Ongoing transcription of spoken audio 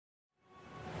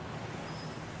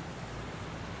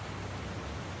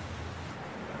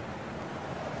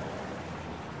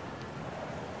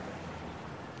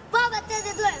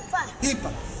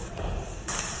Hippa.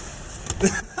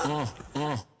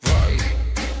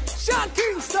 Sean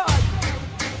Kingston,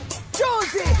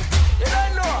 Josie,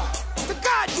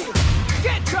 Takagi,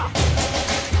 Ketra.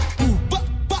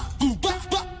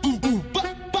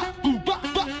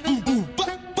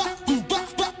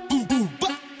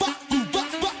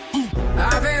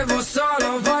 Avevo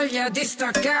solo voglia di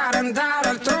staccare, andare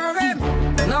altrove.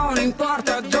 Non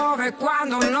importa dove,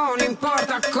 quando, non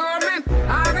importa come.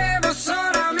 Avevo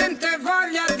solamente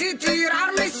voglia di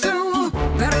tirarmi su,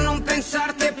 per non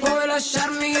pensarti e poi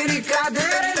lasciarmi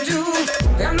ricadere giù.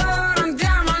 E allora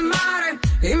andiamo al mare,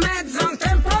 in mezzo a un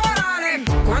temporale.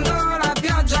 Quando la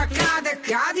pioggia cade,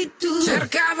 cadi tu.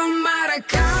 Cercavo un mare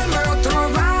calmo e ho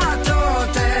trovato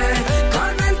te.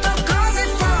 Col vento così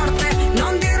forte,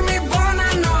 non dirmi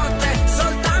buonanotte,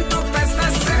 soltanto per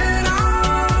stasera.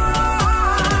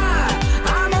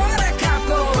 Amore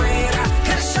capoeira,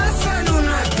 che scesso in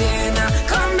una piena,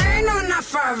 come in una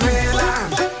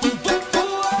favela.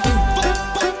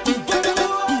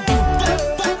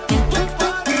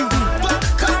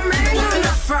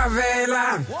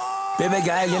 Baby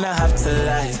girl, you don't have to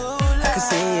lie. I can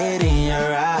see it in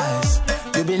your eyes.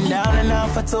 You've been down and out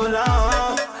for too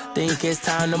long. Think it's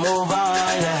time to move on,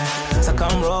 yeah. So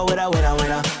come roll with a winner,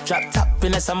 winner. Drop top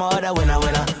in some other winner,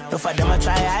 winner. No for them I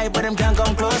try high, but them can't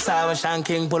come closer. When Sean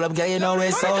King pull up, girl, you know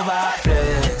it's over.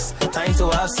 Flex, time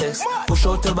to have sex. Push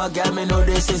out to back, girl, me know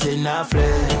this is enough.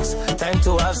 Flex, time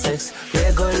to have sex. You're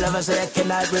a good lover, so you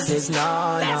cannot resist,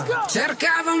 no, no.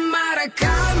 Cercavo un mare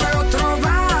calmo e ho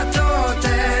trovato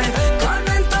te. Col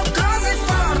vento così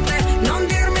forte, non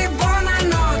dirmi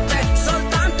buonanotte,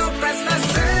 soltanto per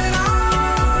stasera.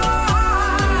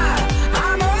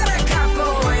 Amore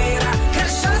capoeira, che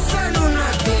scesso in una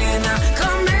piena,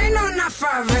 come in una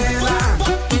favela.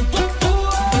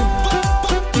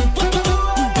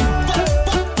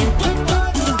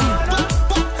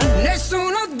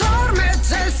 Nessuno dorme,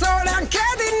 c'è il sole anche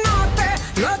di notte.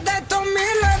 L'ho detto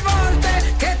 1000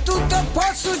 volte che tutto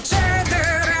può succedere.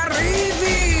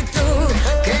 Arrivi tu,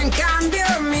 che in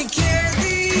cambio mi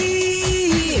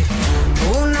chiedi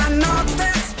una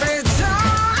notte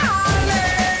speciale.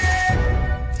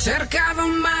 Cercavo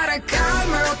un mare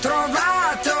calmo e ho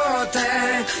trovato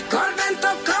te. Col vento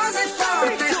così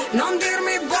forte, non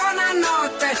dirmi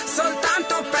buonanotte,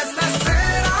 soltanto per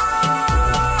stasera.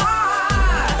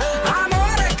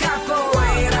 Amore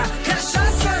capoeira, che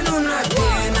scesso in una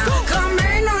piena,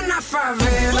 come in una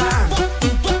favela.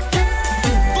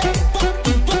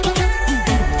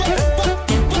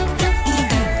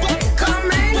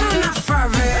 Come in una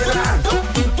favela.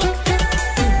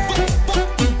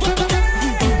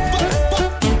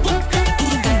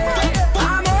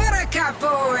 Amore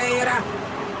capoeira.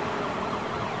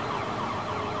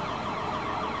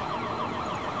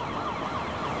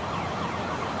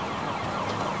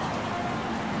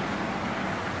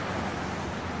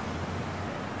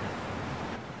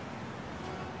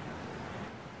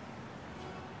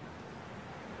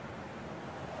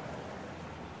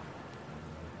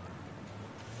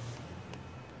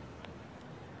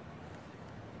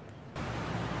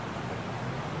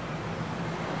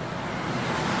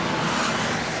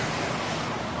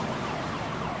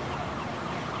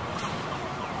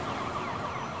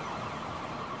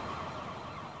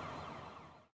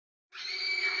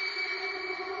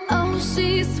 Oh,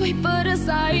 she's sweet but a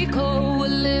psycho, a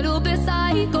little bit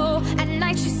psycho. At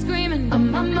night she's screaming,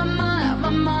 I'm on my mind, on my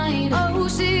mind. Oh,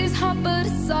 she's hot but a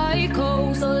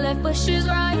psycho, so left but she's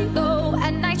right.